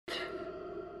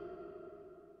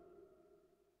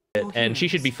and she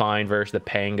should be fine versus the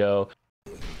Pango.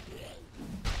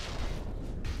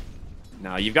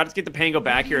 Now, you've got to get the Pango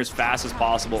back here as fast as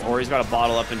possible, or he's got to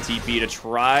bottle up in TP to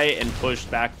try and push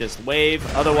back this wave.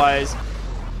 Otherwise,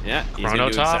 yeah, he's going to do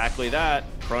exactly that.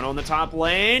 Chrono in the top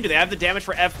lane. Do they have the damage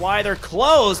for FY? They're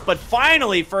close, but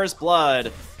finally, first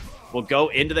blood will go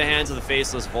into the hands of the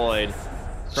Faceless Void.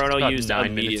 Chrono used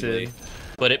immediately.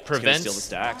 But it prevents... Steal the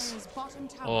stacks.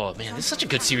 Oh, man, this is such a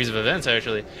good series of events,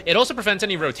 actually. It also prevents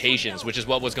any rotations, which is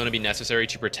what was going to be necessary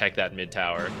to protect that mid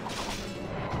tower.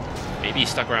 Maybe he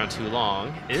stuck around too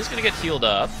long. It is going to get healed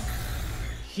up.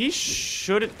 He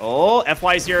shouldn't... Oh,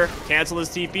 FY's here. Cancel his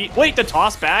TP. Wait, the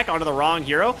toss back onto the wrong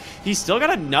hero. He's still got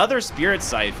another Spirit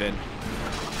Siphon.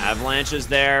 Avalanche is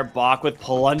there. Bach with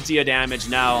plenty of damage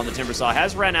now on the Timbersaw.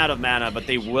 Has ran out of mana, but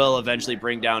they will eventually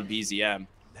bring down BZM.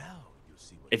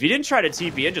 If he didn't try to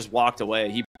TP and just walked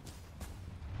away,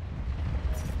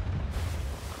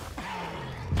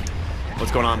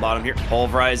 What's going on bottom here?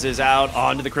 Pulverize is out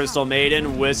onto the Crystal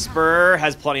Maiden. Whisper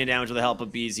has plenty of damage with the help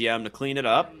of BZM to clean it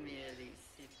up.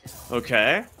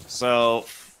 Okay, so...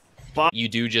 You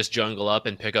do just jungle up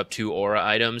and pick up 2 aura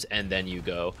items, and then you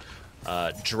go.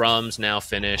 Drums now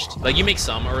finished. Like, you make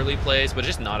some early plays, but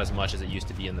just not as much as it used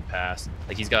to be in the past.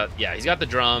 Like, he's got the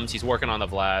drums, he's working on the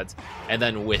Vlads, and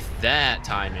then with that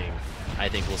timing, I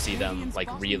think we'll see them, like,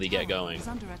 really get going.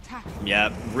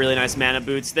 Yeah, really nice mana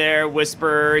boots there.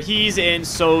 Whisper, he's in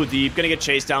so deep. Gonna get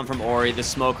chased down from Ori. The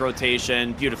smoke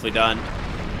rotation, beautifully done.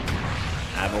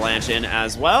 Avalanche in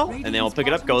as well, and they will pick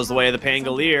it up. Goes the way of the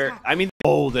Pangolier. I mean,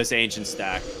 oh, this ancient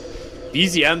stack.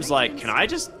 BZM's like, can I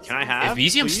have?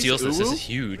 If BZM steals this is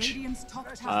huge.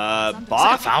 Bach, like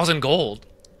 1,000 gold.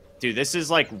 Dude, this is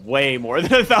like way more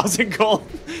than 1,000 gold.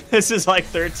 This is like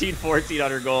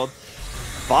 1,400 gold.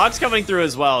 Bach's coming through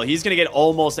as well. He's gonna get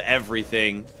almost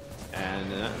everything.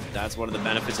 And that's one of the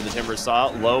benefits of the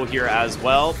Timbersaw. Low here as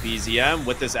well. BZM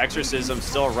with this Exorcism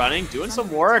still running. Doing some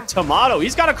work. Tomato,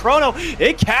 he's got a Chrono.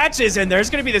 It catches, and there's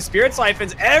going to be the Spirit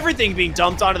Siphons. Everything being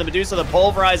dumped onto the Medusa. The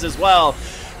Pulverize as well.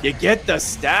 You get the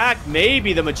stack,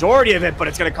 maybe the majority of it, but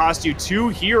it's going to cost you 2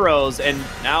 heroes. And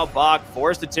now Bach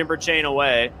forced the Timber Chain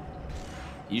away.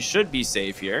 He should be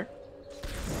safe here.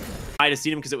 I might have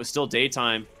seen him because it was still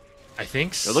daytime. I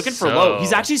think They're looking for low.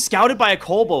 He's actually scouted by a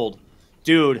Kobold.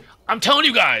 Dude, I'm telling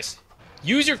you guys,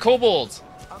 use your kobolds.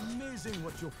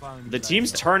 The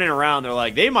team's turning around. They're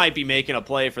like, they might be making a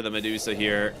play for the Medusa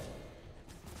here.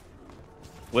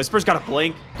 Whisper's got a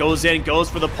blink, goes in, goes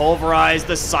for the Pulverize.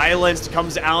 The Silence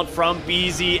comes out from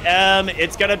BZM.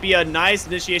 It's going to be a nice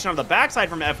initiation on the backside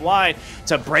from FY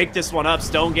to break this one up.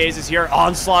 Stone Gaze is here.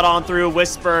 Onslaught on through.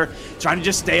 Whisper trying to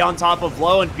just stay on top of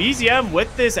Low. And BZM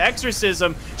with this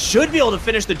Exorcism should be able to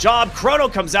finish the job. Chrono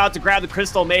comes out to grab the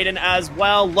Crystal Maiden as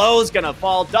well. Low's going to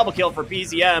fall. Double kill for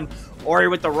BZM. Ori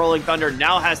with the Rolling Thunder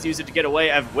now has to use it to get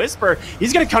away. Of Whisper,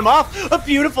 he's going to come off. A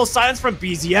beautiful silence from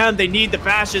BZM. They need the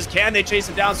bashes. Can they chase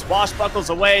him down?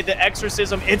 Swashbuckles away. The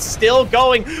Exorcism, it's still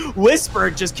going. Whisper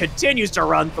just continues to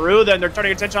run through. Then they're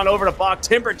turning attention on over to Bach.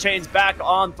 Timber Chains back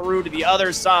on through to the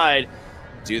other side.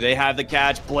 Do they have the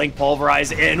catch? Blink,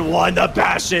 Pulverize in one. The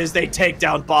bashes. They take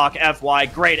down Bach. FY.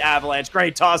 Great Avalanche.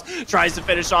 Great toss. Tries to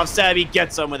finish off Sebby.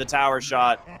 Gets him with a tower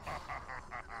shot.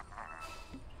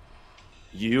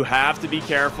 You have to be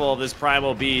careful of this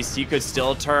Primal Beast. He could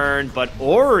still turn, but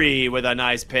Ori with a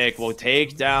nice pick will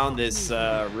take down this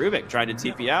Rubik trying to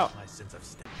TP out.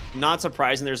 Not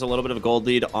surprising there's a little bit of a gold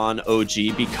lead on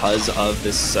OG because of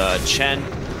this Chen.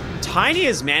 Tiny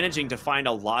is managing to find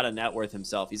a lot of net worth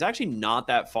himself. He's actually not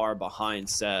that far behind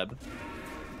Seb.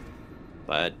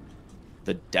 But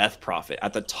the Death Prophet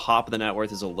at the top of the net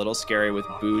worth is a little scary with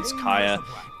Boots. Kaya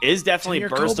is definitely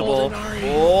burstable.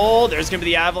 Oh, there's going to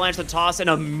be the Avalanche, the toss, an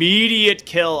immediate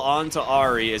kill onto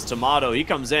Ari is Tomato. He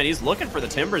comes in. He's looking for the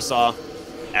Timbersaw.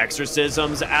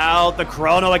 Exorcism's out. The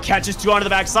Chrono, it catches 2 onto the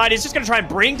backside. He's just going to try and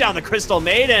bring down the Crystal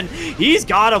Maiden. He's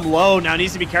got him low. Now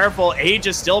needs to be careful. Age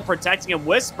is still protecting him.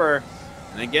 Whisper.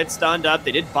 And it gets stunned up.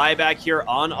 They did buyback here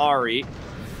on Ari.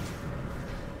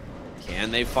 Can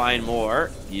they find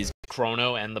more? He's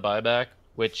Chrono and the buyback,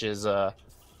 which is they're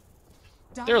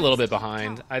a little bit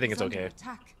behind. I think it's okay.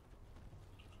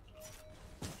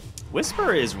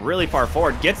 Whisper is really far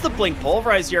forward. Gets the Blink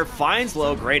Pulverize here. Finds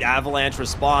Low. Great Avalanche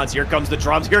response. Here comes the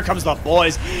drums. Here comes the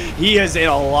boys. He is in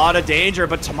a lot of danger,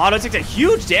 but Tomato takes a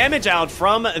huge damage out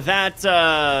from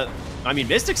that,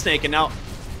 Mystic Snake. And now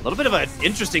a little bit of an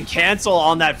interesting cancel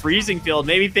on that freezing field.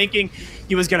 Maybe thinking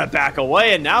he was going to back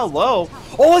away, and now low.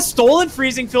 Oh, a stolen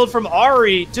freezing field from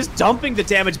Ari, just dumping the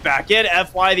damage back in.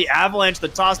 FY, the avalanche, the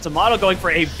toss, Tomato going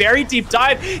for a very deep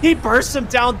dive. He bursts him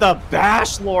down. The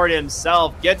Bash Lord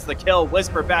himself gets the kill.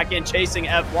 Whisper back in, chasing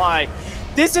FY.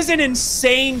 This is an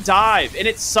insane dive, and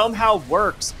it somehow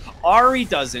works. Ari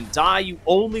doesn't die. You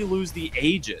only lose the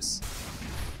Aegis.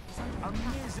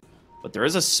 But there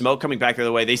is a smoke coming back the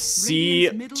other way. They see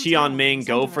Tianming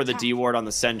go for the D-ward on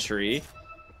the sentry.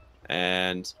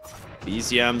 And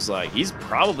BZM's like, he's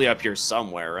probably up here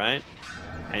somewhere, right?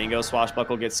 Mango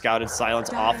Swashbuckle gets scouted. Silence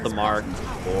off the mark.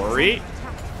 Ori,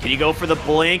 can he go for the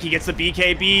blink? He gets the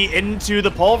BKB into the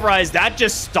Pulverize. That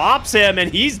just stops him, and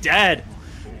he's dead.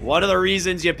 One of the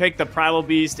reasons you pick the Primal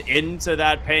Beast into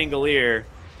that Pangolier,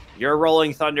 your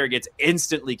Rolling Thunder gets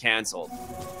instantly canceled.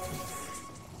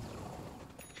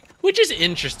 Which is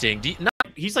interesting.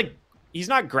 He's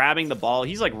not grabbing the ball.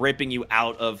 He's like ripping you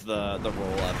out of the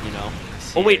roll up, you know?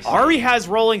 Oh wait, Ari has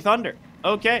Rolling Thunder.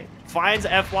 Okay, finds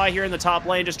FY here in the top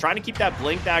lane, just trying to keep that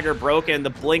Blink Dagger broken. The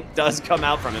Blink does come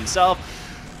out from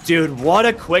himself. Dude, what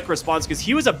a quick response, because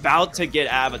he was about to get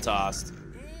Avatossed.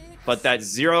 But that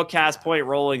 0 cast point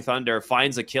Rolling Thunder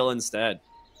finds a kill instead.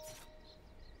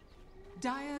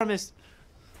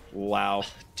 Wow.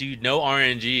 Dude, no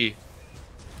RNG.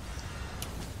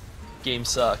 Game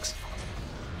sucks.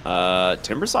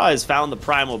 Timbersaw has found the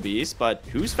Primal Beast, but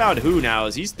who's found who now?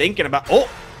 As he's thinking about... Oh!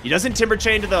 He doesn't Timber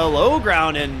Chain to the low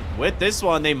ground, and with this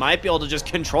one, they might be able to just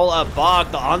control up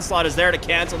Bach. The Onslaught is there to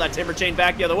cancel that Timber Chain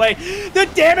back the other way. The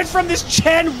damage from this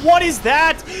Chen, what is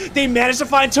that? They managed to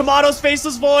find Tomato's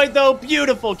Faceless Void, though.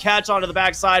 Beautiful catch onto the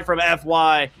backside from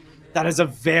FY. That is a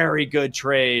very good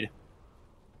trade.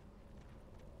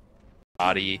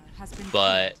 Body,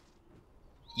 but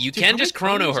you can just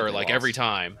chrono her like every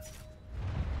time.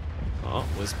 Oh,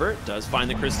 Whisper does find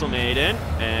the Crystal Maiden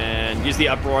and use the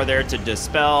Uproar there to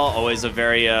dispel. Always a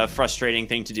very frustrating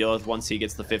thing to deal with once he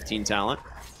gets the 15 talent.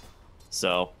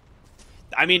 So,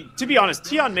 I mean, to be honest,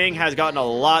 Tianming has gotten a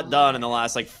lot done in the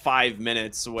last, like, 5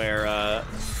 minutes where,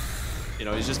 you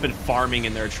know, he's just been farming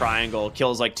in their triangle.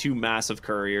 Kills, like, 2 massive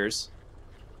couriers.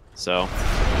 So,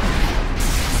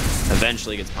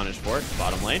 eventually gets punished for it.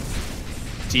 Bottom lane.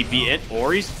 TP it.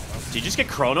 Or did he just get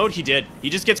chronoed? He did.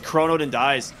 He just gets chronoed and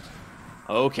dies.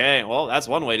 Okay, well, that's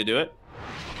one way to do it.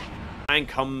 Try and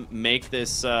come make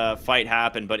this fight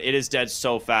happen, but it is dead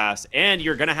so fast. And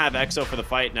you're going to have Exo for the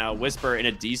fight now. Whisper in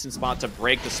a decent spot to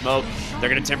break the smoke. They're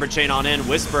going to Timber Chain on in.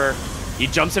 Whisper, he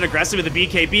jumps in aggressive with the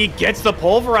BKB, gets the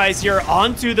Pulverize here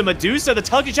onto the Medusa. The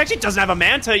Telekinetic actually doesn't have a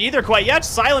Manta either quite yet.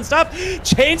 Silenced up,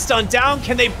 Chain Stun down.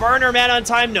 Can they burn her mana on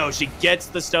time? No, she gets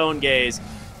the Stone Gaze.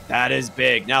 That is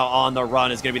big. Now on the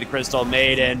run is going to be the Crystal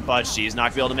Maiden, but she's not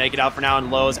going to be able to make it out for now, and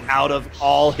Lowe's out of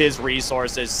all his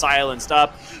resources. Silenced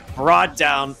up, brought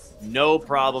down, no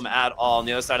problem at all. On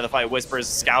the other side of the fight, Whispers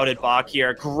scouted Bach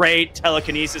here. Great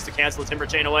telekinesis to cancel the Timber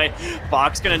Chain away.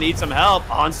 Bach's going to need some help.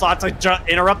 Onslaught to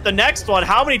interrupt the next one.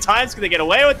 How many times can they get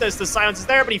away with this? The silence is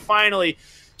there, but he finally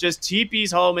just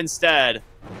TP's home instead.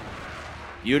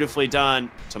 Beautifully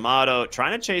done. Tomato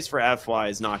trying to chase for FY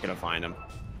is not going to find him.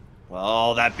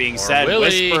 Well, that being said,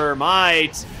 Whisper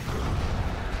might.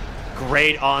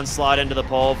 Great onslaught into the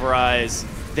Pulverize.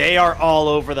 They are all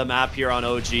over the map here on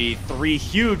OG. 3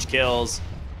 huge kills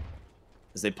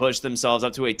as they push themselves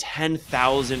up to a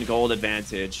 10,000 gold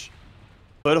advantage.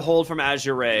 Good hold from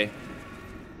aZURE.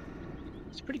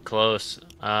 It's pretty close.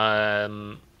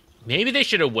 Maybe they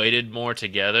should have waited more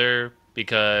together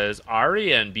because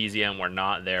Ari and BZM were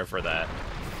not there for that.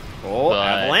 Oh,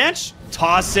 avalanche.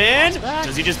 Toss in.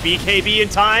 Does he just BKB in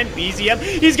time? BZM.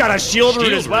 He's got a shield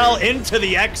root as well into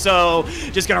the Exo.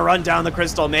 Just going to run down the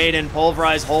Crystal Maiden.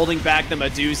 Pulverize holding back the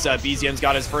Medusa. BZM's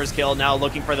got his first kill. Now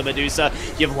looking for the Medusa.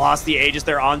 You've lost the Aegis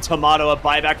there on Tomato. A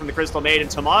buyback from the Crystal Maiden.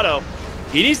 Tomato,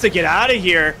 he needs to get out of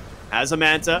here. Has a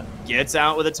Manta. Gets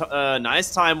out with a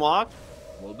nice time walk.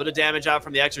 A little bit of damage out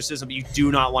from the Exorcism, but you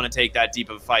do not want to take that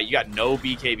deep of a fight. You got no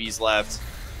BKBs left.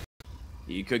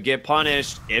 He could get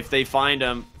punished if they find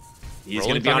him. He's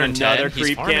going to be on another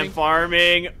creep camp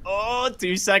farming. Oh,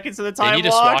 2 seconds of the time walk. They need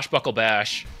a swashbuckle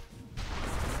bash.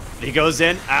 He goes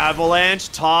in, avalanche,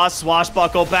 toss,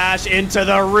 swashbuckle bash into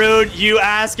the root. You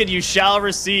ask and you shall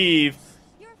receive.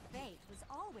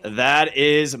 That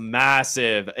is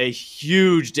massive. A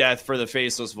huge death for the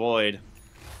Faceless Void.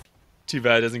 Too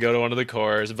bad it doesn't go to one of the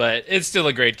cores, but it's still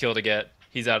a great kill to get.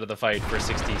 He's out of the fight for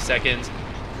 60 seconds.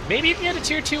 Maybe you can get a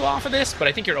tier 2 off of this, but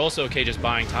I think you're also okay just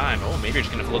buying time. Oh, maybe you're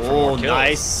just going to look for more kills.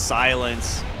 Nice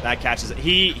silence. That catches it.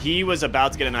 He was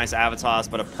about to get a nice Avatoss,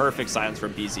 but a perfect silence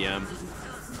from BZM.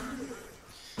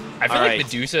 I feel like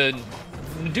Medusa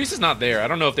Deuce is not there. I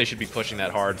don't know if they should be pushing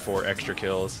that hard for extra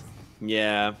kills.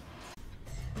 Yeah.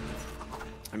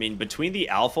 I mean, between the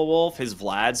Alpha Wolf, his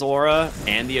Vlad's aura,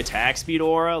 and the attack speed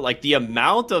aura, like, the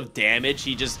amount of damage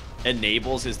he just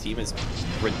enables his team is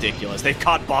ridiculous. They've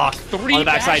caught Bach on the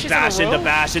backside, bash into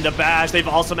bash. They've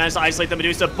also managed to isolate the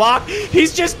Medusa. Bach,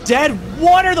 he's just dead.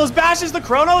 What are those bashes? The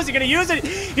Chrono, is he going to use it?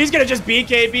 He's going to just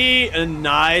BKB. A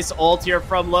nice ult here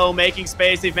from Low, making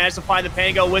space. They've managed to find the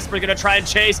Pango. Whisper going to try and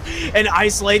chase and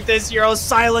isolate this hero.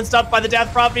 Silenced up by the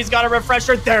Death Prophet. He's got a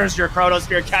refresher. There's your Chrono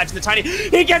Spear catching the Tiny.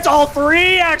 He gets all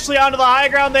three, actually, onto the high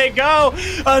ground they go.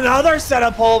 Another set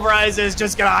of pulverizes,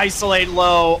 just going to isolate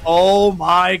Low. Oh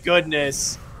my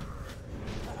goodness.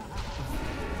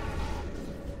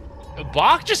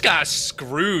 Bach just got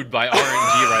screwed by RNG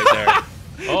right there.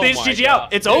 Oh they just GG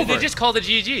out. It's over. They just called it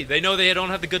GG. They know they don't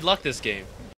have the good luck this game.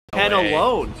 Chen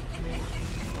alone.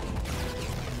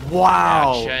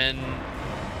 Wow. Yeah, Chen.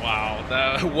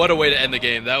 Wow. What a way to end the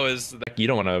game. That was. You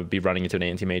don't want to be running into an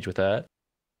anti-mage with that.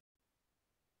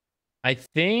 I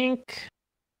think.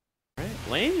 Right.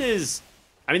 Lane is.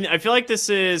 I mean, I feel like this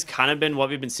has kind of been what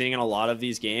we've been seeing in a lot of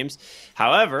these games.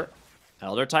 However,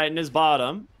 Elder Titan is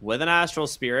bottom with an Astral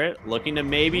Spirit, looking to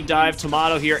maybe dive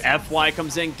Tomato here. FY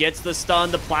comes in, gets the stun,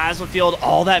 the Plasma Field,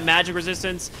 all that magic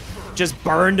resistance just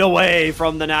burned away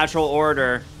from the Natural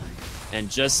Order. And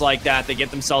just like that, they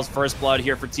get themselves first blood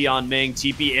here for Tian Ming.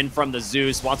 TP in from the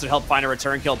Zeus, wants to help find a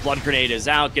return kill. Blood Grenade is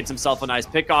out, gets himself a nice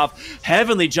pickoff.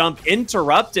 Heavenly Jump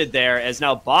interrupted there, as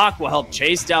now Bach will help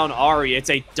chase down Ari. It's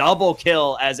a double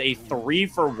kill as a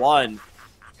 3-for-1.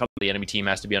 The enemy team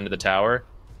has to be under the tower.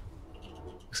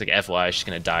 Looks like FY is just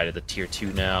going to die to the tier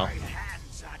 2 now.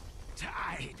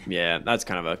 Yeah, that's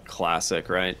kind of a classic,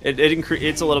 right?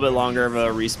 It's a little bit longer of a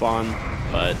respawn,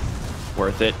 but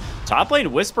worth it. Top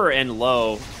lane, Whisper and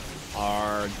Low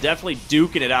are definitely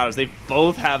duking it out as they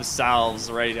both have salves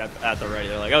ready at the ready.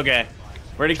 They're like, okay,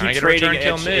 we're going to keep trading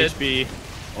HP.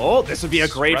 Oh, this would be a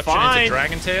great find.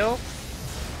 Dragon Tail.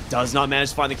 Does not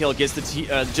manage to find the kill. Gets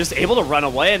the just able to run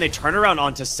away, and they turn around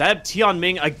onto Seb. Tian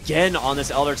Ming again on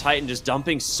this Elder Titan, just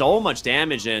dumping so much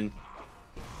damage in.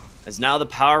 As now the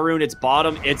power rune, it's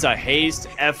bottom, it's a haste.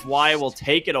 FY will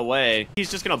take it away.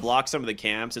 He's just gonna block some of the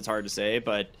camps. It's hard to say,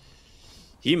 but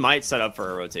he might set up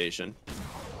for a rotation,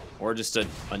 or just to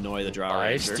annoy the Drow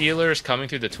Ranger. Steelers coming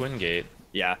through the Twin Gate.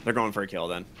 Yeah, they're going for a kill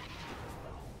then.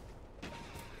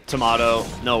 Tomato,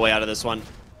 no way out of this one.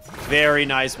 Very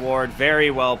nice ward, very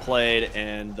well played,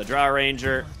 and the Drow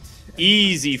Ranger,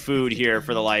 easy food here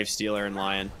for the Lifestealer and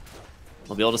Lion.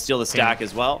 We'll be able to steal the stack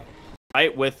as well.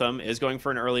 Right with them is going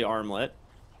for an early armlet.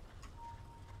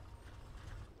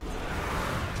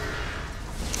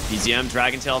 BZM,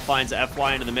 Dragon Tail finds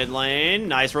FY into the mid lane.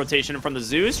 Nice rotation from the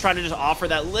Zeus, trying to just offer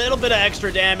that little bit of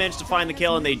extra damage to find the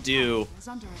kill, and they do.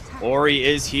 Ori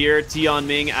is here, Tian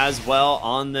Ming as well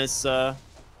on this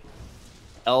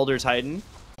Elder Titan.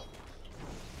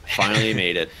 Finally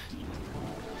made it.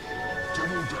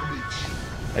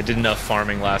 I did enough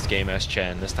farming last game as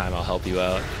Chen. This time I'll help you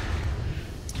out.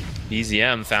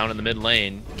 BZM found in the mid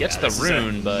lane. Gets the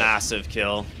rune, but... massive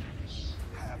kill.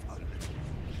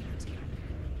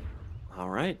 All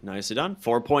right, nicely done.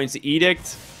 4 points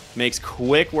Edict. Makes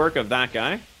quick work of that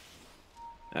guy.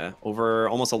 Over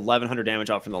almost 1,100 damage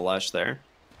off from the Lush there.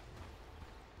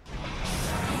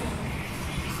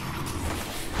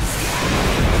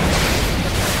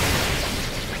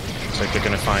 Looks like they're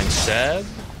going to find Seb.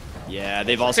 Yeah,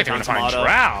 they've also found Tomato.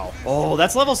 Drow. Oh,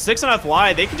 that's level 6 on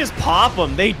FY. They can just pop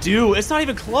them. They do. It's not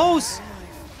even close.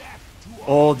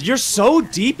 Oh, you're so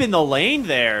deep in the lane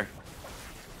there.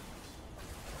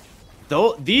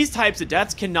 Though these types of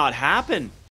deaths cannot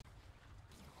happen.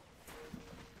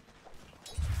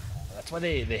 That's why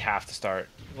they have to start.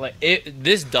 Like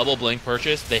this double blink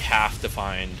purchase, they have to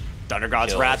find Thunder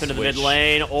God's Wrath into the mid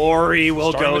lane. Ori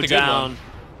will go down.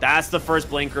 That's the first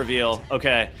blink reveal.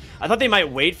 Okay. I thought they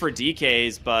might wait for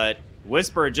DKs, but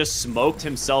Whisper just smoked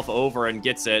himself over and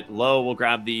gets it. Low will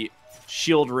grab the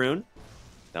shield rune.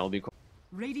 That will be cool.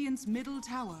 Radiant's middle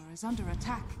tower is under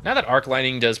attack. Now that Arc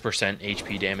Lightning does percent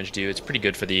HP damage do, it's pretty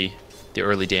good for the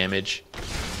early damage.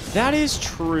 That is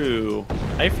true.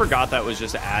 I forgot that was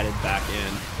just added back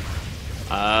in.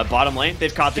 Bottom lane,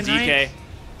 they've caught the DK.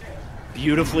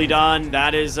 Beautifully done.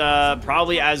 That is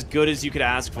probably as good as you could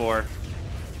ask for.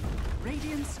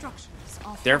 Radiant structures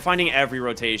are... They're finding every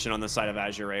rotation on the side of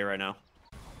aZURE right now.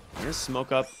 They're gonna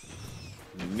smoke up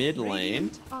mid lane.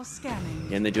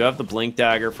 And they do have the Blink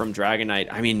Dagger from Dragon Knight.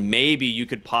 I mean, maybe you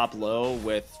could pop low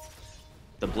with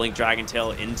the Blink Dragon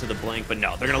Tail into the Blink, but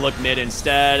no, they're gonna look mid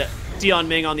instead. Tian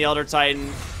Ming on the Elder Titan.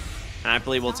 And I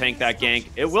believe we'll tank that gank.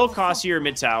 It will cost you your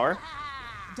mid tower.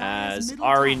 As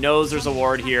Ari knows there's a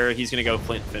ward here, he's going to go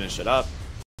finish it up.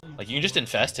 Like, you can just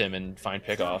infest him and find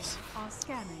pickoffs.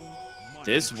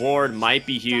 This ward might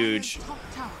be huge.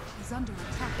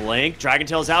 Blink, Dragon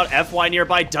Tail's out, FY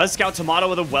nearby, does scout Tomato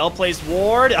with a well-placed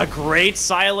ward. A great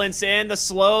silence in, the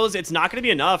slows, it's not going to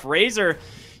be enough. Razor,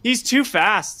 he's too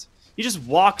fast. He just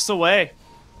walks away.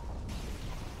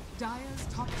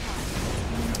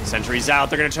 Sentry's out,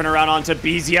 they're going to turn around onto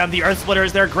BZM. The Earth Splitter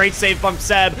is there, great save bump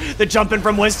Seb. The jump in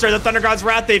from Wister, the Thunder God's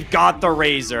Wrath, they've got the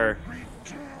Razor.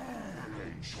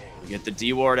 We get the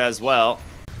D ward as well.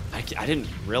 I didn't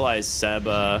realize Seb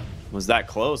was that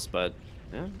close, but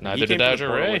yeah, neither did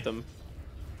aZURE.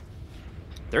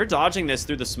 They're dodging this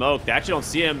through the smoke. They actually don't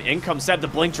see him. In comes Seb, the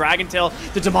Blink Dragon Tail.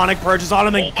 The Demonic Purge is on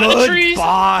him, and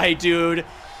goodbye, dude.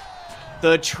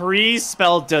 The tree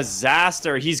spell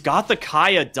disaster. He's got the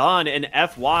Kaya done, and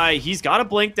FY, he's got a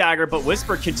Blink Dagger, but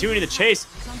Whisper continuing the chase.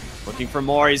 Looking for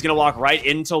more. He's going to walk right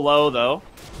into low, though.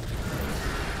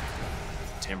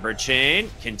 Timber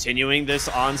Chain continuing this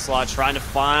onslaught, trying to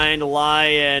find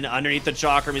Lion underneath the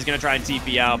Chakram. He's going to try and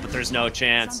TP out, but there's no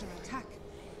chance.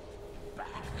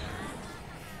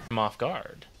 I'm off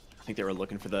guard. I think they were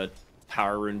looking for the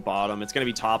Power Rune bottom. It's going to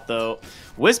be top, though.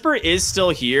 Whisper is still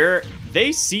here.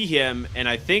 They see him, and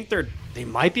I think they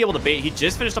might be able to bait. He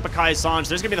just finished up a Kai Sange.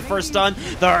 There's going to be the first stun.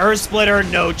 The Earth Splitter,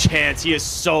 no chance. He is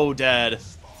so dead.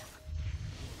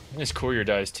 This courier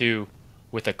dies, too,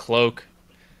 with a cloak.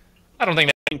 I don't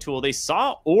think that tool. They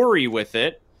saw Ori with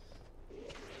it.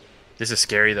 This is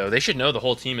scary, though. They should know the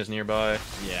whole team is nearby.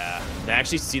 Yeah. They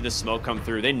actually see the smoke come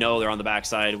through. They know they're on the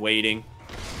backside waiting.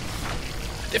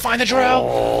 They find the Drow.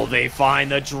 Oh, they find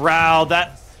the Drow.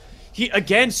 He,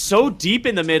 again, so deep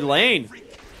in the mid lane.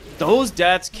 Those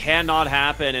deaths cannot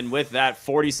happen. And with that,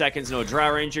 40 seconds, no Drow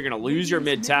range, you're going to lose your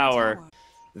mid tower.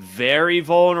 Very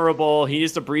vulnerable. He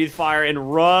needs to breathe fire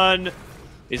and run.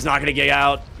 He's not going to get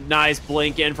out. Nice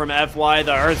blink in from FY.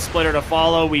 The Earth Splitter to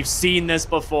follow. We've seen this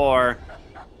before.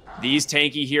 These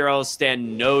tanky heroes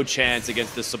stand no chance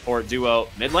against the support duo.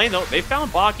 Mid lane, though, they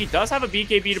found Bach. He does have a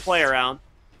BKB to play around.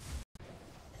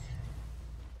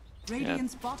 Yeah.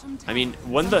 I mean,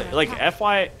 when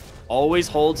FY always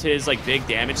holds his big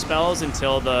damage spells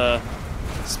until the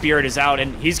Spirit is out,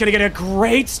 and he's gonna get a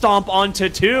great stomp onto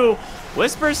 2.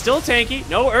 Whisper still tanky,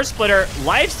 no Earth Splitter.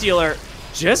 Lifestealer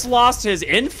just lost his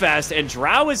infest, and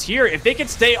Drow is here. If they could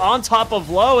stay on top of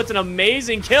low, it's an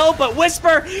amazing kill, but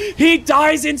Whisper, he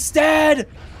dies instead.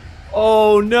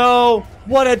 Oh no,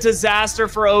 what a disaster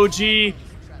for OG.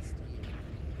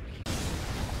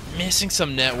 Missing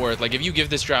some net worth. Like, if you give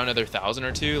this Drow another 1,000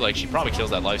 or 2, she probably kills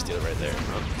that lifestealer right there.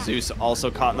 Zeus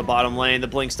also caught in the bottom lane. The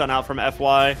blink stun out from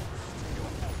FY.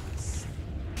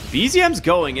 BZM's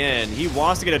going in. He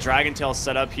wants to get a Dragon Tail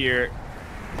set up here.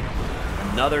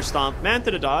 Another stomp.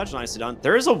 Mantha to dodge. Nicely done.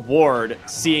 There is a ward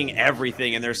seeing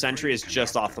everything, and their sentry is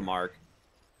just off the mark.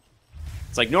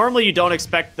 It's normally you don't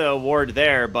expect the ward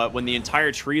there, but when the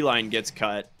entire tree line gets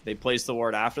cut, they place the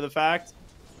ward after the fact.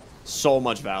 So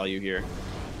much value here.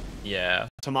 Yeah.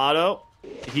 Tomato,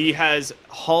 he has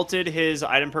halted his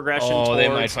item progression. Oh, they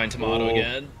might find Tomato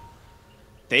again.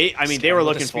 They were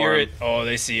looking for him. Oh,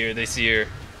 they see her. They see her.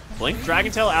 Blink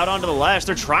Dragon Tail out onto the left.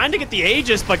 They're trying to get the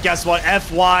Aegis, but guess what?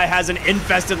 FY has an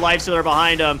infested Lifestealer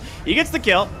behind him. He gets the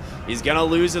kill. He's going to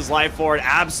lose his life for it.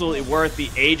 Absolutely worth.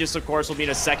 The Aegis, of course, will mean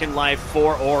a second life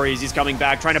for Ori's. He's coming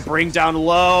back, trying to bring down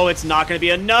low. It's not going to be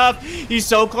enough. He's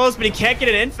so close, but he can't get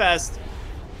an infest.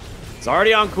 It's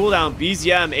already on cooldown.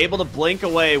 BZM able to blink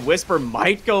away. Whisper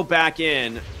might go back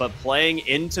in, but playing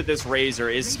into this Razor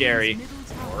is scary.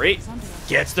 Ori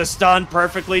gets the stun,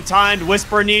 perfectly timed.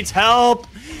 Whisper needs help.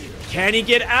 Can he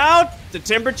get out? The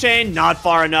Timber Chain, not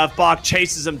far enough. Bach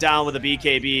chases him down with a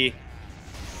BKB.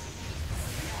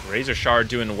 Razor Shard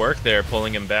doing work there,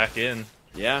 pulling him back in.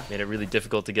 Yeah. Made it really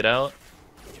difficult to get out.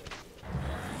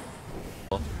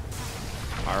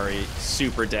 Ari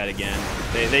super dead again.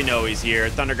 They know he's here.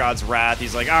 Thunder God's Wrath.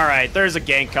 He's like, all right, there's a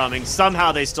gank coming.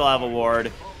 Somehow they still have a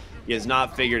ward. He has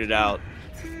not figured it out.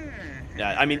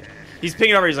 Yeah, I mean, he's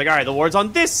picking over. He's like, all right, the ward's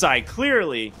on this side,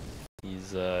 clearly.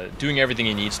 He's doing everything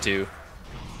he needs to.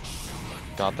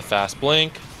 Got the fast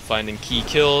blink, finding key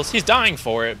kills. He's dying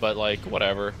for it, but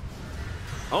whatever.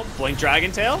 Oh, Blink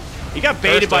Dragon Tail. He got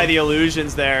baited by the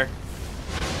illusions there.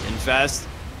 Infest.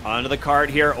 Onto the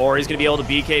cart here, or he's going to be able to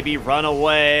BKB, run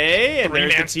away, and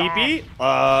there's the TP.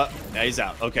 Yeah, he's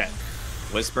out. Okay.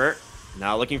 Whisper,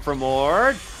 now looking for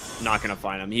more. Not going to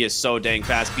find him. He is so dang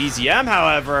fast. BZM,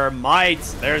 however, might.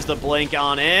 There's the blink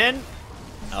on in.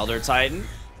 Elder Titan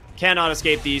cannot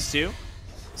escape these two.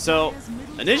 So,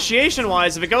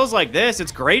 initiation-wise, if it goes like this,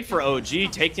 it's great for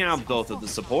OG, taking out both of the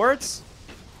supports.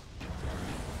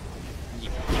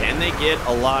 they get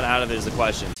a lot out of it is the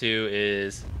question. Two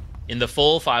is, in the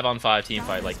full 5-on-5 team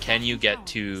fight, like, can you get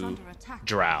to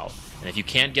Drow? And if you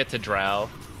can't get to Drow,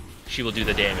 she will do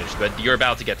the damage, but you're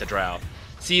about to get to Drow.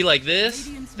 See, like this,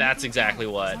 that's exactly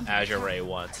what aZURE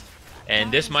wants.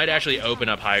 And this might actually open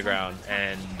up high ground,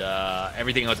 and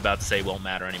everything I was about to say won't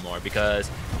matter anymore, because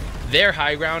their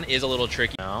high ground is a little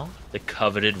tricky. Now, the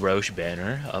coveted Roche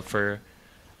banner up for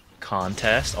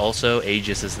contest. Also,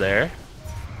 Aegis is there.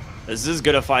 This is as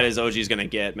good a fight as OG is going to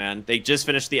get, man. They just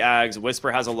finished the Ags.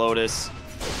 Whisper has a Lotus.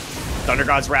 Thunder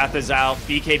God's Wrath is out.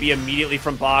 BKB immediately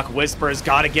from Bach. Whisper has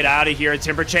got to get out of here.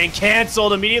 Timber Chain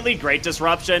canceled immediately. Great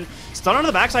disruption. Stun on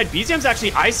the backside. BZM's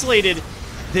actually isolated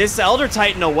this Elder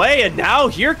Titan away, and now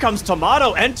here comes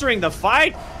Tomato entering the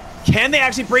fight. Can they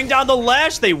actually bring down the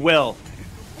Lesh? They will.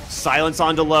 Silence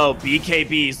onto low.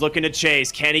 BKB's looking to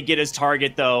chase. Can he get his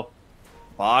target, though?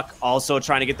 Bach also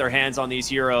trying to get their hands on these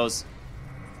heroes.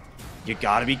 You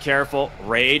gotta be careful.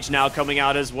 Rage now coming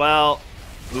out as well.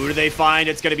 Who do they find?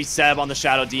 It's gonna be Seb on the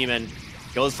Shadow Demon.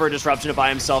 Goes for a disruption by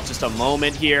himself, just a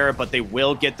moment here, but they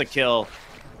will get the kill.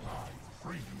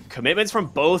 Commitments from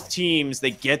both teams. They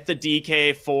get the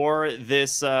DK for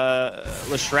this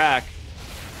Leshrac.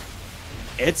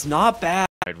 It's not bad.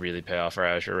 I'd really pay off for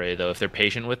aZURE, though, if they're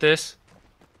patient with this.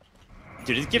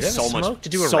 Dude, it gives so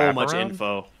much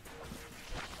info.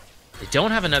 They don't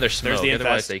have another smoke, There's the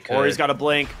otherwise infest. they could. Or he's got a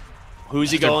blink. Who's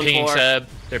he going for? Seb.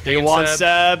 They're They picking want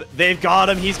Seb. Seb. They've got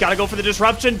him. He's got to go for the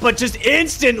disruption, but just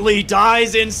instantly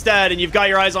dies instead. And you've got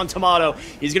your eyes on Tomato.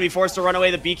 He's going to be forced to run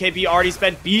away. The BKB already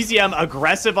spent. BZM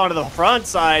aggressive onto the front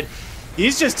side.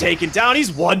 He's just taken down.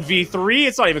 He's 1v3.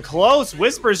 It's not even close.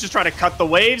 Whisper's just trying to cut the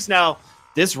waves now.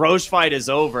 This Roche fight is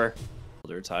over.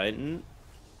 Elder Titan.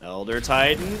 Elder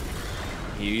Titan.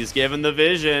 He's given the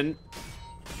vision.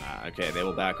 Okay, they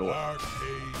will back away.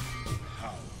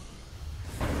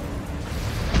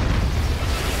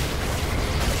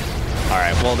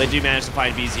 Alright, well, they do manage to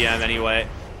find BZM anyway.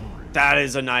 That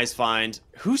is a nice find.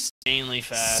 Who's Insanely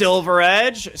fast. Silver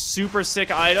Edge, super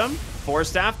sick item. Force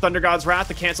Staff, Thunder God's Wrath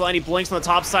to cancel any blinks on the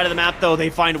top side of the map, though. They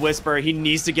find Whisper. He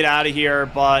needs to get out of here,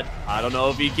 but I don't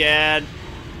know if he can.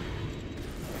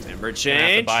 Timber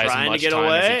Chain, trying to get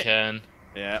away. He can.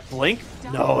 Yeah, blink?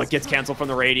 No, it gets canceled from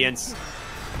the Radiance.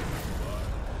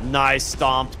 Nice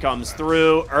stomp comes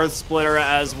through. Earth Splitter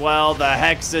as well. The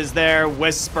Hex is there.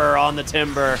 Whisper on the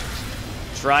Timber.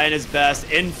 Trying his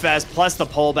best. Infest plus the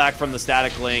pullback from the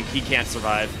Static Link. He can't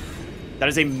survive. That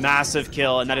is a massive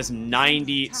kill, and that is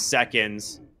 90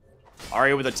 seconds.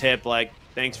 Arya with a tip, like,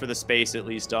 thanks for the space at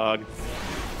least, dog.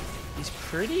 He's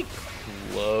pretty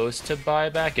close to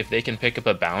buyback. If they can pick up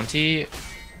a bounty, are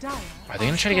they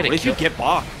going to try to get a kill? What if you get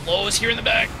Bach? Low is here in the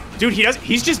back. Dude,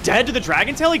 he's just dead to the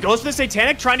Dragon Tail. He goes for the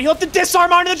Satanic, trying to heal up the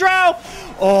disarm onto the Drow.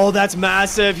 Oh, that's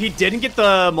massive. He didn't get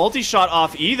the multi-shot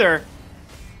off either.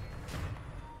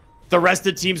 The rest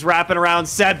of the team's wrapping around.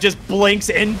 Seb just blinks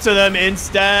into them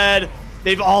instead.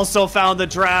 They've also found the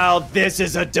Drow. This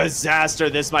is a disaster.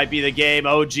 This might be the game.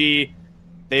 OG,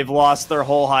 they've lost their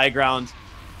whole high ground.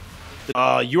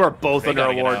 You are both under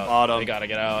a ward bottom. They gotta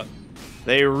get out.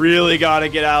 They really gotta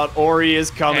get out. Ori is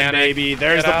coming, baby.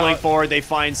 There's the blink forward. They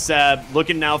find Seb.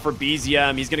 Looking now for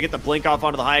BZM. He's gonna get the blink off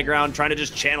onto the high ground, trying to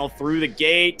just channel through the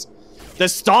gate. The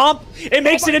stomp! It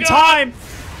makes it in time!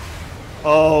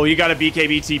 Oh, you got a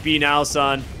BKB TP now,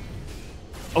 son.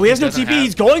 Oh, he has no TP.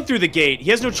 He's going through the gate.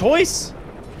 He has no choice.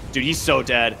 Dude, he's so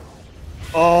dead.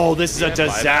 Oh, this is a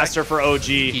disaster for OG.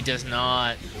 He does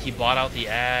not. He bought out the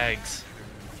Ags.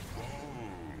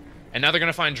 And now they're going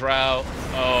to find Drow.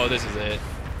 Oh, this is it.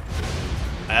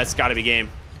 That's got to be game.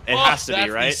 It has to be,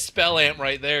 right? That's the spell amp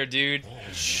right there, dude.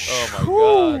 Oh, my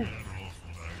God.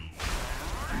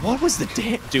 What was the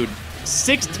damage? Dude,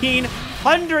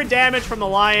 1,600 damage from the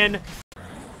Lion.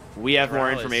 We have more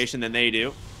information than they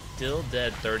do. Still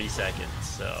dead 30 seconds,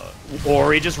 so...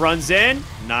 Ori just runs in.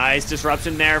 Nice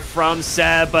disruption there from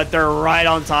Seb, but they're right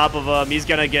on top of him. He's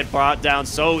going to get brought down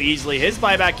so easily. His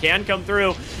buyback can come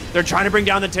through. They're trying to bring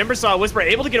down the Timbersaw. Whisper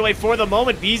able to get away for the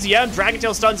moment. BZM,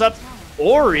 Dragontail stuns up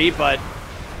Ori, but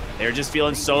they're just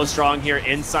feeling so strong here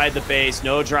inside the base.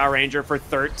 No Drow Ranger for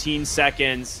 13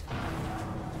 seconds.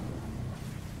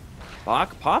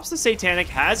 Bach pops the Satanic,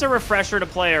 has a refresher to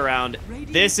play around.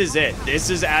 This is it.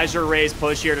 This is aZURE's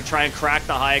push here to try and crack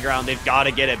the high ground. They've got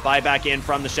to get it. Buy back in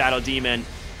from the Shadow Demon.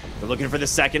 They're looking for the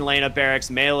second lane of Barracks.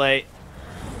 Melee.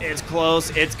 It's close.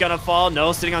 It's going to fall.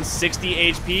 No, sitting on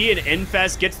 60 HP. And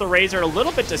Infest gets the Razor a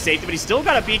little bit to safety, but he's still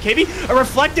got a BKB. A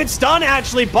reflected stun,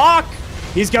 actually. Bach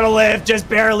He's gonna live just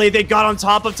barely. They got on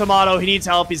top of Tomato. He needs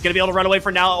help. He's gonna be able to run away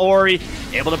for now. Ori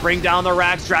able to bring down the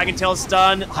racks. Dragon Tail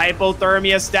stun.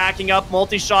 Hypothermia stacking up.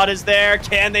 Multi-shot is there.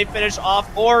 Can they finish off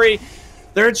Ori?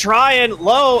 They're trying.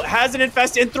 Low has an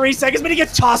infest in 3 seconds, but he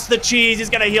gets tossed the cheese. He's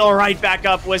gonna heal right back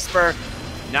up. Whisper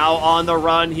now on the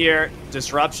run here.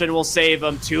 Disruption will save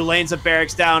him. 2 lanes of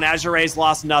barracks down. aZURE's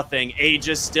lost nothing.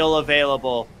 Aegis still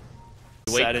available.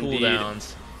 Wait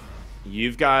cooldowns.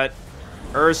 You've got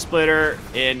Earth Splitter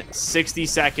in 60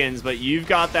 seconds, but you've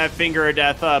got that Finger of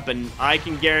Death up, and I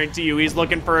can guarantee you he's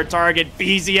looking for a target.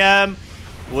 BZM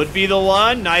would be the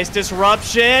one. Nice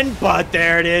disruption, but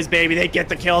there it is, baby. They get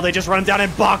the kill. They just run down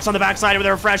and box on the backside with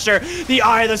a refresher. The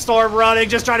Eye of the Storm running,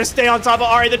 just trying to stay on top of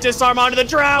Ari. The disarm onto the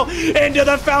Drow. Into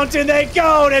the fountain they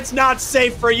go, and it's not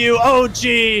safe for you.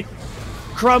 OG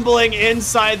crumbling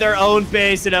inside their own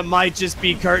base, and it might just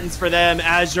be curtains for them.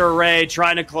 aZURE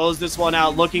trying to close this one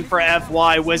out, looking for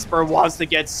FY. Whisper wants to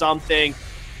get something.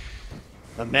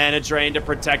 The mana drain to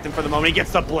protect him for the moment. He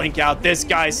gets the blink out. This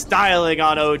guy's styling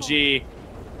on OG.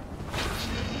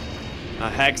 A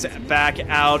Hex back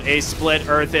out. A split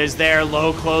Earth is there.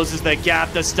 Low closes the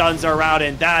gap. The stuns are out,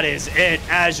 and that is it.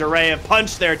 aZURE have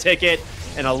punched their ticket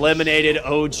and eliminated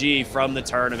OG from the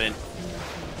tournament.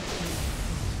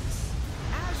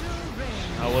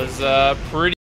 That was pretty